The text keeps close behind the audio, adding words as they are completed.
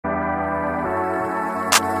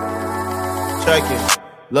Check it.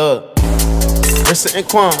 Look. Rissa and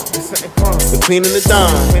Quan, the queen and the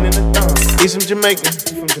don. He's from Jamaica.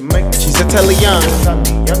 She's Italian.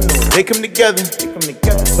 They come together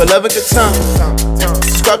for love and good time.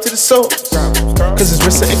 Subscribe to the soul, cause it's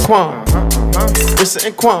Rissa and Quan. Rissa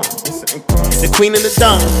and Quan, the queen and the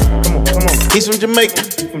don. He's from Jamaica.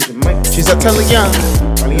 She's Italian.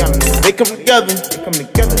 They come together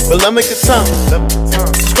for love and good time.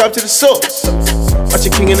 Subscribe to the soul. Watch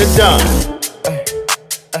your king and the don.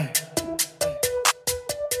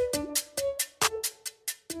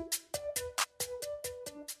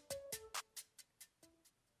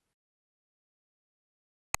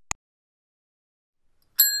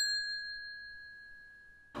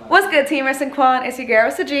 What's good, Team Rissa and Quan? It's your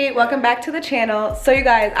girl Rissa G. Welcome back to the channel. So you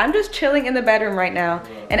guys, I'm just chilling in the bedroom right now,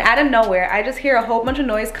 and out of nowhere I just hear a whole bunch of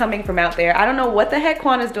noise coming from out there. I don't know what the heck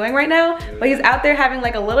Quan is doing right now, but he's out there having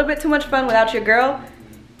like a little bit too much fun without your girl.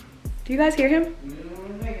 Do you guys hear him?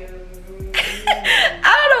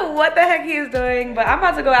 I don't know what the heck he is doing, but I'm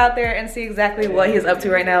about to go out there and see exactly what he's up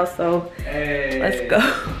to right now, so let's go.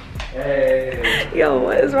 Yo,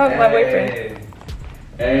 what is wrong with my boyfriend?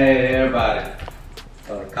 Hey, everybody.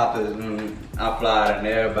 So the coppers, I fly and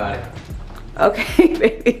everybody. Okay,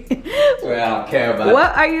 baby. Well, I don't care about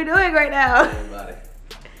What are you doing right now? everybody.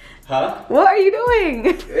 Huh? What are you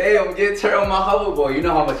doing? Hey, I'm getting turned on my hoverboard. You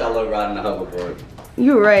know how much I love riding the hoverboard.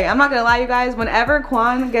 You're right. I'm not gonna lie, you guys. Whenever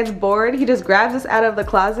Quan gets bored, he just grabs us out of the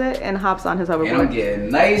closet and hops on his hoverboard. And I'm getting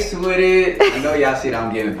nice with it. I know y'all see that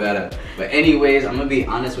I'm getting better. But anyways, I'm gonna be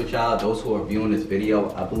honest with y'all. Those who are viewing this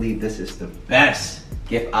video, I believe this is the best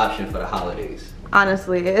gift option for the holidays.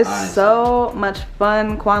 Honestly, it's so much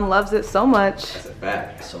fun. Quan loves it so much. That's a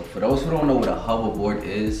fact. So for those who don't know what a hoverboard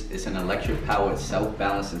is, it's an electric powered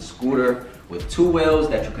self-balancing scooter with two wheels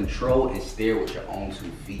that you control and steer with your own 2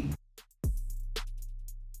 feet.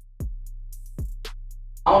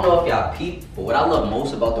 I don't know if y'all peep, but what I love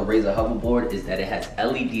most about the Rissa hoverboard is that it has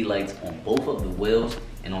LED lights on both of the wheels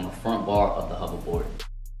and on the front bar of the hoverboard.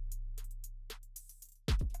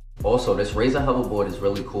 Also, this Rissa hoverboard is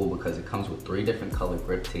really cool because it comes with 3 different color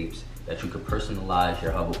grip tapes that you could personalize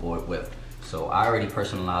your hoverboard with. So I already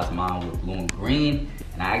personalized mine with blue and green,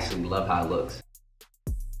 and I actually love how it looks.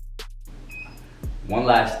 One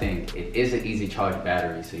last thing, it is an easy charge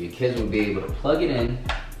battery, so your kids will be able to plug it in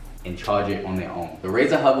and charge it on their own. The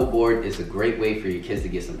Rissa hoverboard is a great way for your kids to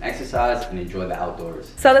get some exercise and enjoy the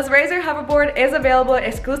outdoors. So this Rissa hoverboard is available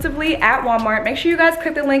exclusively at Walmart. Make sure you guys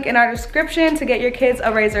click the link in our description to get your kids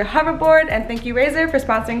a Rissa hoverboard, and thank you Rissa for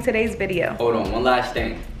sponsoring today's video. Hold on, one last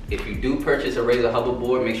thing. If you do purchase a Rissa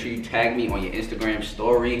hoverboard, make sure you tag me on your Instagram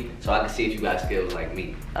story so I can see if you got skills like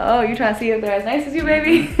me. Oh, you trying to see if they're as nice as you,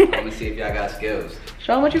 baby? I'm gonna see if y'all got skills.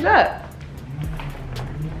 Show them what you got.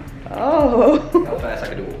 Oh. How fast I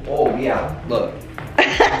can do it. Oh, yeah, look.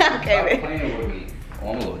 Okay, baby. Playing with me.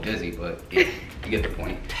 Oh, I'm a little dizzy, but yeah, you get the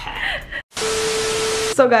point.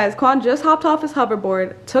 So guys, Quan just hopped off his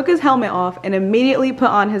hoverboard, took his helmet off, and immediately put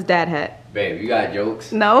on his dad hat. Babe, you got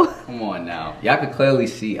jokes? No? Come on now. Y'all can clearly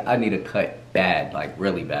see I need a cut bad, like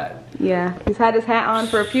really bad. Yeah, he's had his hat on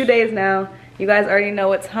for a few days now. You guys already know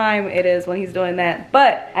what time it is when he's doing that.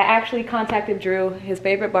 But I actually contacted Drew, his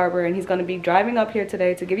favorite barber, and he's gonna be driving up here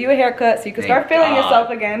today to give you a haircut so you can start feeling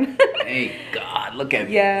yourself again. Thank God, look at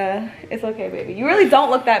me. Yeah, it's okay, baby. You really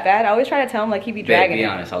don't look that bad. I always try to tell him like he be dragging Babe, be it.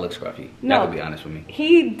 honest, I look scruffy. No. Y'all can be honest with me.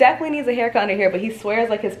 He definitely needs a haircut under here, but he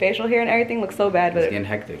swears like his facial hair and everything looks so bad. But It's getting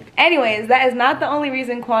hectic. anyways, that is not the only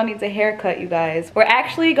reason Quan needs a haircut, you guys. We're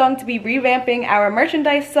actually going to be revamping our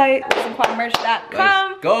merchandise site,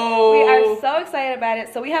 RissaandQuanMerch.com. Let's go. We are so excited about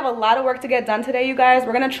it. So we have a lot of work to get done today, you guys.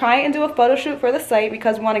 We're gonna try and do a photo shoot for the site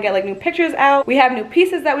because we want to get like new pictures out. We have new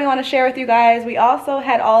pieces that we want to share with you guys. We also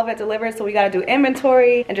had all of it delivered, so we got to do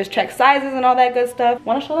inventory and just check sizes and all that good stuff.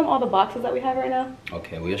 Want to show them all the boxes that we have right now?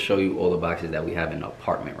 Okay, we'll show you all the boxes that we have in the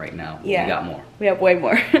apartment right now. Yeah. We got more. We have way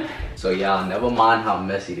more. So y'all, never mind how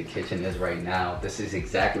messy the kitchen is right now. This is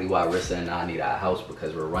exactly why Rissa and I need our house,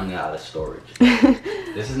 because we're running out of storage.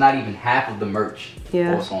 This is not even half of the merch.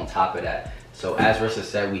 Yeah. Also on top of that. So as Rissa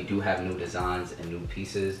said, we do have new designs and new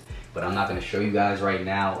pieces, but I'm not going to show you guys right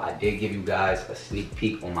now. I did give you guys a sneak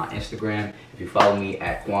peek on my Instagram. If you follow me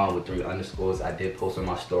at Quan with 3 underscores, I did post on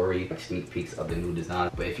my story like sneak peeks of the new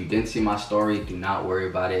design. But if you didn't see my story, do not worry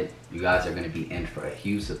about it. You guys are going to be in for a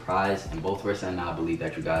huge surprise, and both Rissa and I believe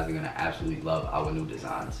that you guys are going to absolutely love our new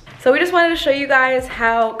designs. So we just wanted to show you guys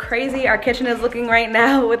how crazy our kitchen is looking right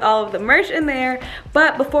now with all of the merch in there.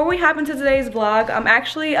 But before we hop into today's vlog, I'm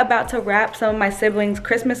actually about to wrap some of my siblings'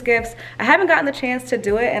 Christmas gifts. I haven't gotten the chance to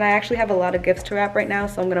do it, and I actually have a lot of gifts to wrap right now,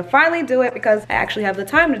 so I'm gonna finally do it because I actually have the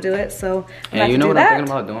time to do it. So And you know what I'm thinking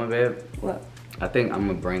about doing, babe? What? I think I'm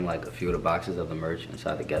gonna bring like a few of the boxes of the merch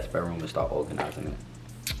inside the guest bedroom and start organizing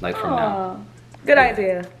it. Like from now. Good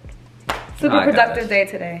idea. Super productive day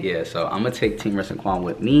today. Yeah, so I'm gonna take Team Rissa and Quan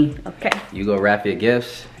with me. Okay. You go wrap your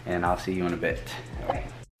gifts and I'll see you in a bit. Alright.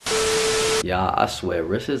 Y'all, I swear,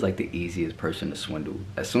 Rissa is like the easiest person to swindle.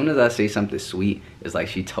 As soon as I say something sweet, it's like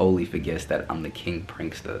she totally forgets that I'm the king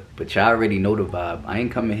prankster. But y'all already know the vibe. I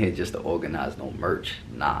ain't coming here just to organize no merch.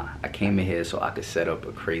 Nah, I came in here so I could set up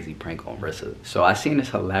a crazy prank on Rissa. So I seen this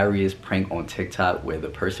hilarious prank on TikTok where the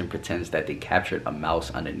person pretends that they captured a mouse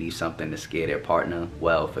underneath something to scare their partner.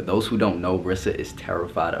 Well, for those who don't know, Rissa is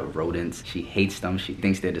terrified of rodents. She hates them, she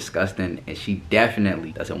thinks they're disgusting, and she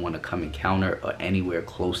definitely doesn't want to come encounter or anywhere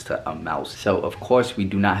close to a mouse. So of course we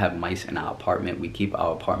do not have mice in our apartment. We keep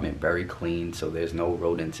our apartment very clean, so there's no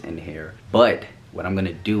rodents in here. But what I'm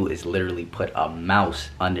gonna do is literally put a mouse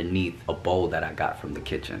underneath a bowl that I got from the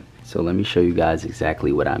kitchen. So let me show you guys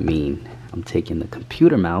exactly what I mean. I'm taking the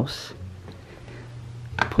computer mouse,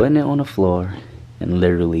 putting it on the floor, and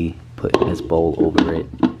literally putting this bowl over it.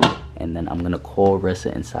 And then I'm gonna call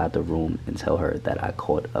Rissa inside the room and tell her that I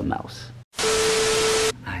caught a mouse.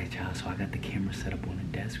 Alright y'all, so I got the camera set up on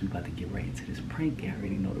the desk. We about to get right into this prank. You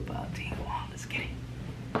already know the vibe. Team, go on, let's get it.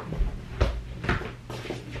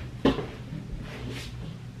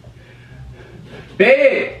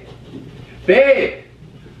 Babe! Babe!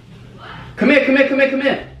 Come here, come here, come here, come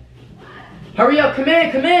here. Hurry up, come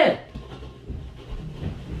in, come in.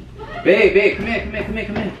 Babe, babe, come here, come here, come here,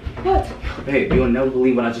 come here. What? Babe, you'll never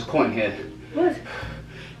believe what I just caught in here. What?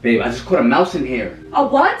 Babe, I just caught a mouse in here. A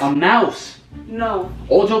what? A mouse. No.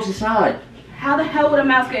 All jokes aside. How the hell would a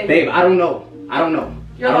mouse get in? Babe, I don't know. I don't know.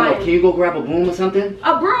 You're I don't lying. know. Can you go grab a broom or something?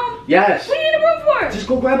 A broom? Yes. What do you need a broom for? Just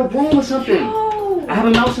go grab a broom or something. No. I have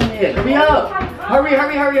a mouse in here. Hurry up. Hurry,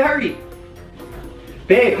 hurry, hurry, hurry.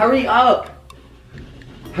 Babe, hurry up.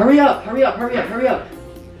 Hurry up, hurry up, hurry up, hurry up.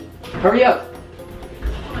 Hurry up.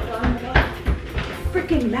 Oh my god, oh my god.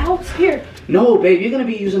 Freaking mouse here. No, babe, you're gonna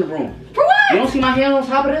be using the broom. For what? You don't see my hand on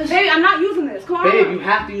top of this? Baby, I'm not using this. Come on. Babe, you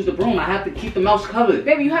have to use the broom. I have to keep the mouse covered.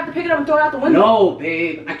 Baby, you have to pick it up and throw it out the window. No,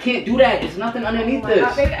 babe. I can't do that. There's nothing underneath this.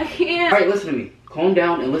 God, baby, I can't. Alright, listen to me. Calm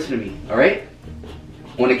down and listen to me, alright?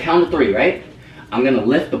 On the count of 3, right? I'm gonna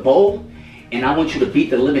lift the bowl, and I want you to beat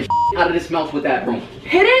the living out of this mouse with that broom.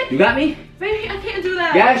 Hit it? You got me? Baby, I can't do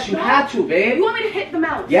that. Yes, you have to, babe. You want me to hit the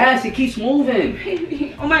mouse? Yes, it keeps moving.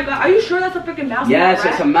 Baby, oh my god, are you sure that's a freaking mouse? Yes,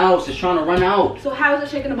 it's a mouse. It's trying to run out. So how is it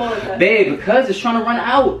shaking the bowl like that? Babe, because it's trying to run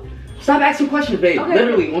out. Stop asking questions, babe. Okay.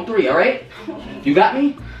 Literally, on 3, alright? You got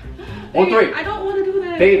me? On Baby, 3. I don't want to do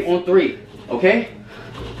this. Babe, on 3, okay?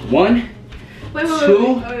 1, wait, 2.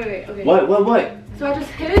 okay. What? So I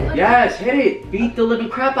just hit it? Like Yes, hit it. Beat the living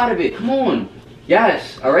crap out of it. Come on.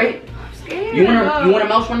 Yes, alright? I'm scared. You want a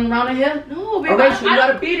mouse running around in here? No, babe. Okay, so you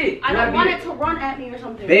gotta beat it. I don't want it to run at me or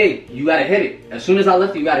something. Babe, you gotta hit it. As soon as I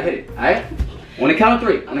lift it, you gotta hit it. Alright? On the count of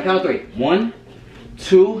 3. On the count of 3. 1,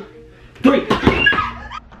 2, 3.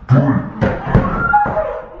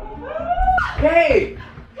 Babe!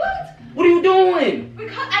 What are you doing?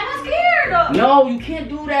 Because I was scared. No, you can't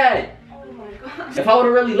do that. Oh my god. If I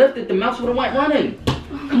would've really lifted, the mouse would've went running.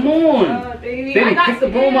 Come on. Baby, Baby, I pick the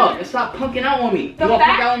got broom scared. up and stop punking out on me. You The wanna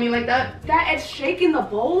punk fact- out on me like that? That it's shaking the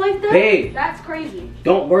bowl like that? Babe. That's crazy.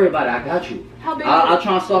 Don't worry about it. I got you. How big is I'll it?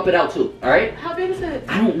 try and stop it out too. Alright? How big is it?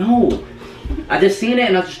 I don't know. I just seen it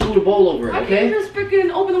and I just threw the bowl over it, Why okay? can't you just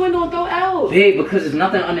freaking open the window and throw it out? Babe, because there's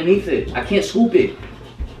nothing underneath it. I can't scoop it.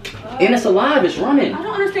 And it's alive, it's running. I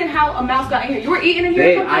don't understand how a mouse got in here. You were eating in here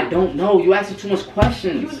Babe, or something? I don't know. You asking too much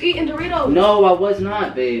questions. You was eating Doritos. No, I was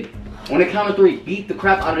not, babe. On the count of 3, beat the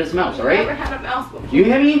crap out of this mouse, Never alright? had a mouse before. You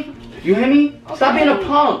hear me? You hear me? Okay. Stop being a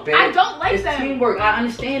punk, babe. I don't like it's that. teamwork. I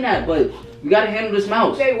understand that, but you gotta handle this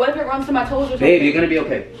mouse. Babe, what if it runs to my toes or something? Babe, you're gonna be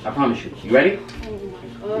okay. I promise you. You ready? Oh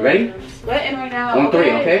my god. You ready? I'm sweating right now. On 3,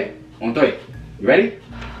 okay? On 3. You ready?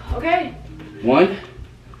 Okay. 1,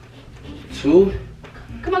 2,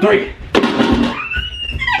 Come on. 3.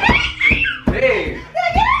 Babe.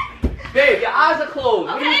 Babe, your eyes are closed.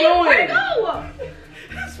 What are you doing? Where'd it go?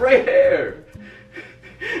 It's right here.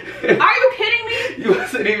 Are you kidding me? You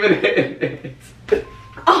wasn't even hitting it.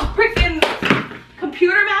 Oh, freaking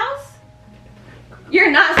computer mouse?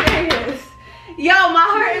 You're not serious. Yo, my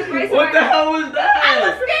heart is racing. What right the now. hell was I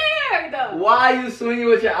that? was scared. Why are you swinging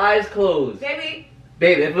with your eyes closed? Baby,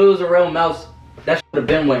 Babe, if it was a real mouse, that should have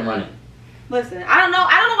been went running. listen, I don't know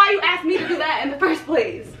why you asked me to do that in the first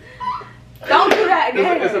place. Don't do that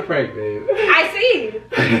again. It's a prank, babe. I see.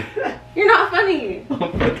 You're not funny.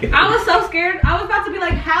 I was so scared. I was about to be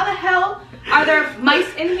like, how the hell Are there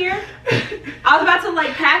mice in here? I was about to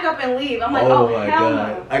like pack up and leave. I'm like, oh my hell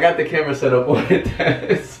no. I got the camera set up on the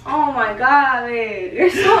desk. Oh my god, babe. You're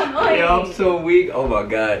so annoying. Yo, I'm so weak. Oh my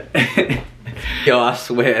god. Yo, I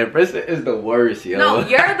swear, Rissa is the worst, yo. No,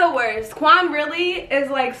 you're the worst. Quan really is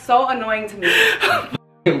like so annoying to me.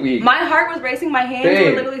 Weak. My heart was racing, my hands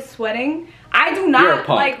were literally sweating. I do not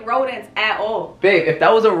like rodents at all. Babe, if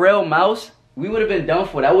that was a real mouse, we would have been done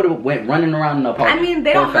for. That would have went running around in the apartment. I mean,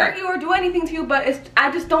 they don't hurt you or do anything to you, but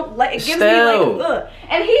I just don't like it. Gives me like ugh.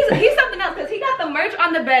 And he's something else because he got the merch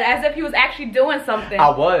on the bed as if he was actually doing something. I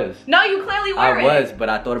was. No, you clearly weren't. I was, but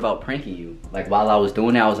I thought about pranking you. Like while I was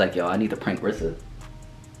doing that, I was like, yo, I need to prank Rissa.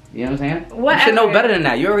 You know what I'm saying? Whatever. You should know better than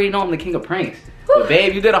that. You already know I'm the king of pranks. But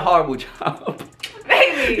babe, you did a horrible job.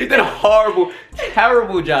 Baby. You did a horrible,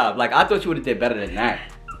 terrible job. Like I thought you would have did better than that.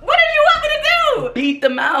 What did you want me to do? Beat the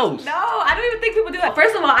mouse. No, I don't even think people do that.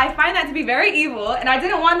 First of all, I find that to be very evil, and I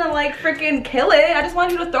didn't want to like freaking kill it. I just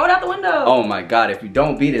wanted you to throw it out the window. Oh my god, if you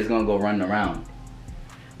don't beat it, it's gonna go running around.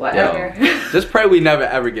 Whatever. Yo, just pray we never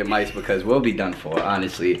ever get mice because we'll be done for,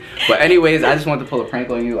 honestly. But anyways, I just wanted to pull a prank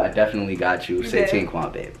on you. I definitely got you. Say Team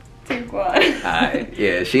Quan, babe. Team Quan. Alright,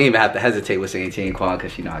 yeah, she didn't even have to hesitate with saying Team Quan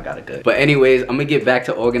because she know I got it good. But anyways, I'm gonna get back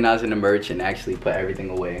to organizing the merch and actually put everything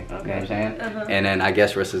away. Okay. You know what I'm saying? And then I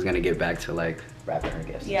guess Rissa's gonna get back to like wrapping her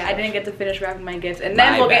gifts. Yeah, I didn't get to finish wrapping my gifts, and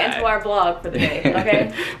then we'll get into our vlog for the day.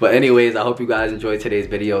 Okay. But anyways, I hope you guys enjoyed today's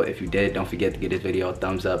video. If you did, don't forget to give this video a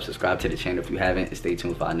thumbs up, subscribe to the channel if you haven't, and stay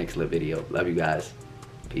tuned for our next lit video. Love you guys.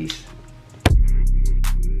 Peace.